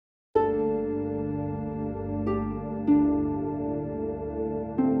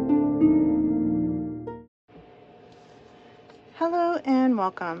and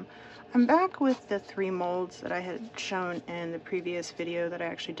welcome. I'm back with the 3 molds that I had shown in the previous video that I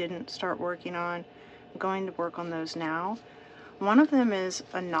actually didn't start working on. I'm going to work on those now. One of them is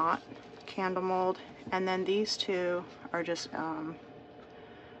a knot candle mold, and then these 2 are just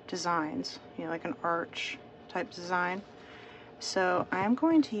designs, like an arch type design. So I am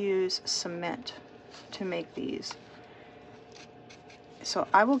going to use cement to make these. So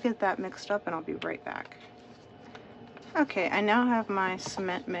I will get that mixed up and I'll be right back. Okay, I now have my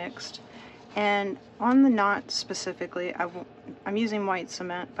cement mixed, and on the knot specifically, I'm using white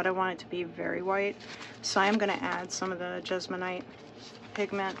cement, but I want it to be very white, so I'm going to add some of the Jesmonite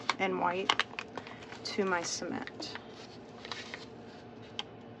pigment and white to my cement.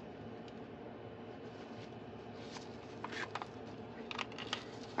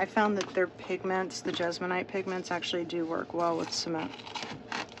 I found that their pigments, the Jesmonite pigments, actually do work well with cement.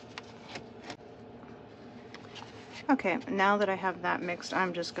 Okay, now that I have that mixed,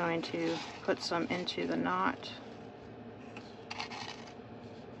 I'm just going to put some into the knot.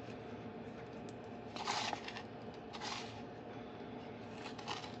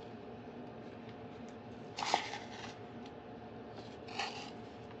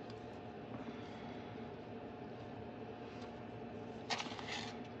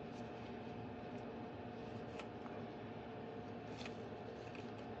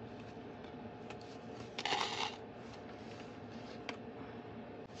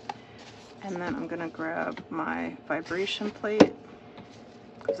 And then I'm going to grab my vibration plate,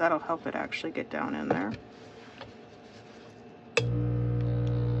 because that'll help it actually get down in there.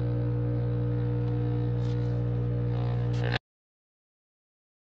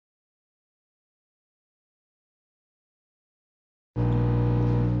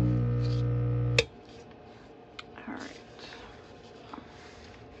 Alright.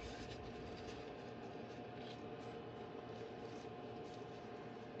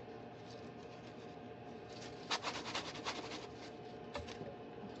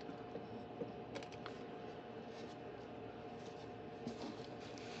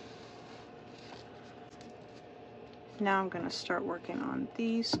 Now I'm going to start working on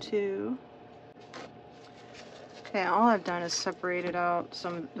these 2. Okay, all I've done is separated out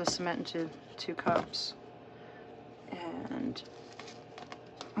some of the cement into 2 cups. And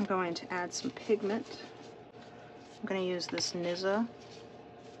I'm going to add some pigment. I'm going to use this Nizza.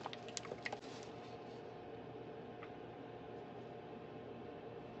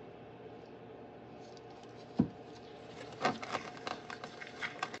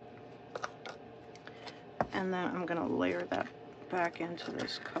 And then I'm going to layer that back into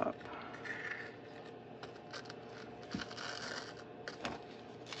this cup.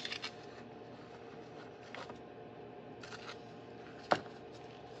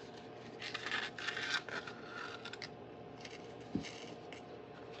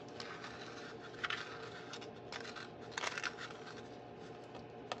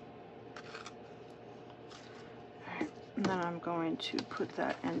 And then I'm going to put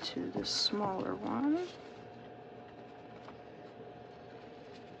that into this smaller one.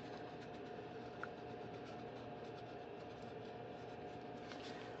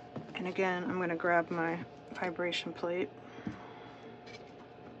 And again, I'm going to grab my vibration plate.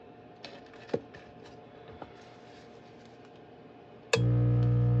 And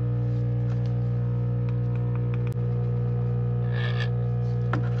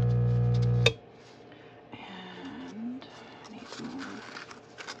I need more.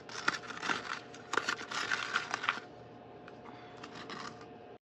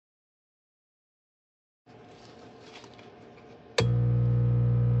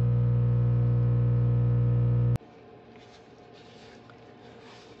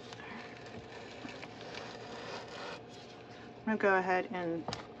 I'm going to go ahead and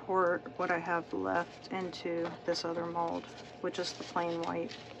pour what I have left into this other mold, which is the plain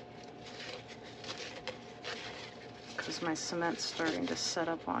white, because my cement's starting to set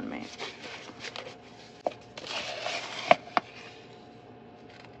up on me.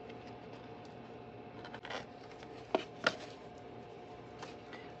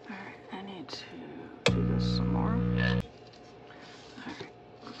 Alright, I need to do this some more. Alright,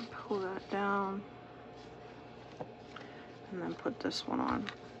 pull that down. And then put this one on.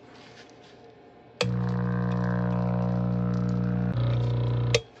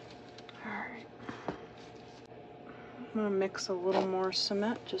 Alright. I'm going to mix a little more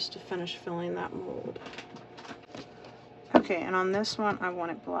cement just to finish filling that mold. Okay, and on this one I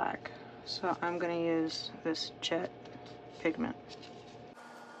want it black. So I'm going to use this jet pigment.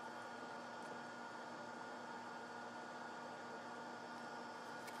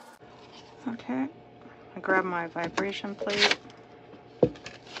 Okay, I grab my vibration plate.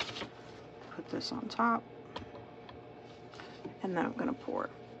 this on top, and then I'm going to pour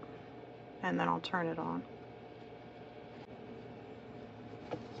it, and then I'll turn it on.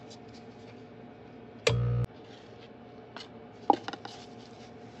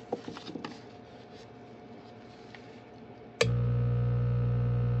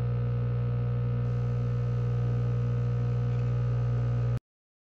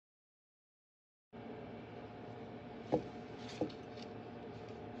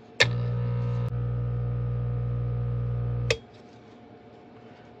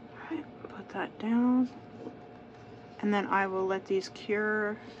 That down, and then I will let these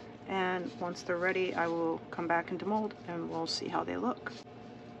cure, and once they're ready I will come back into mold and we'll see how they look.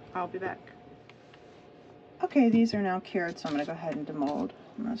 I'll be back. Okay, these are now cured, so I'm going to go ahead and demold.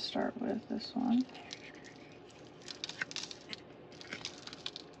 I'm going to start with this one.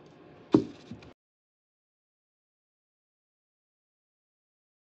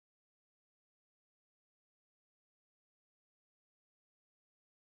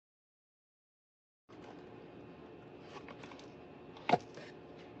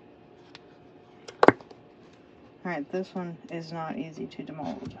 Alright, this one is not easy to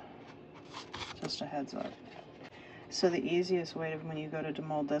demold. Just a heads up. So the easiest way to, when you go to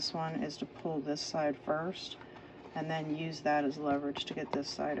demold this one, is to pull this side first, and then use that as leverage to get this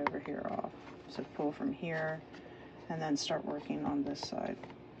side over here off. So pull from here, and then start working on this side.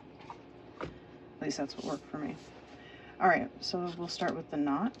 At least that's what worked for me. Alright, so we'll start with the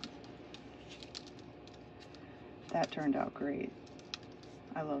knot. That turned out great.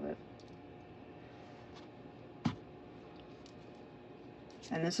 I love it.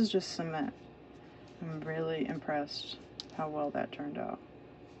 And this is just cement. I'm really impressed how well that turned out.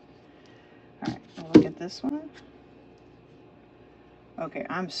 Alright, we'll look at this one. Okay,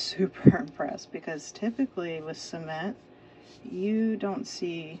 I'm super impressed because typically with cement, you don't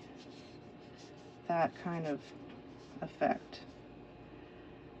see that kind of effect.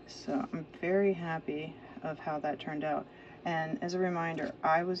 So I'm very happy of how that turned out. And as a reminder,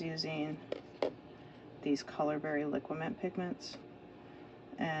 I was using these Colorberry Liquiment pigments,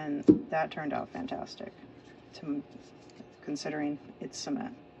 and that turned out fantastic, considering it's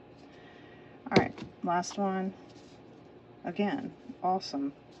cement. Alright, last one. Again,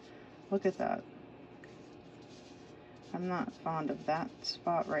 awesome. Look at that. I'm not fond of that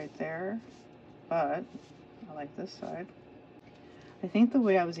spot right there, but I like this side. I think the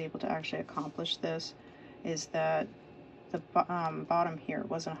way I was able to actually accomplish this is that the bottom here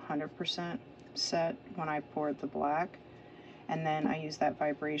wasn't 100% set when I poured the black, and then I used that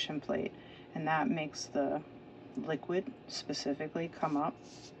vibration plate, and that makes the liquid specifically come up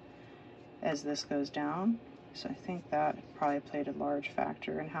as this goes down. So I think that probably played a large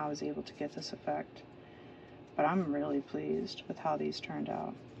factor in how I was able to get this effect. But I'm really pleased with how these turned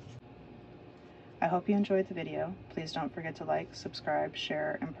out. I hope you enjoyed the video. Please don't forget to like, subscribe,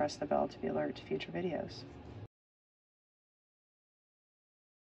 share, and press the bell to be alerted to future videos.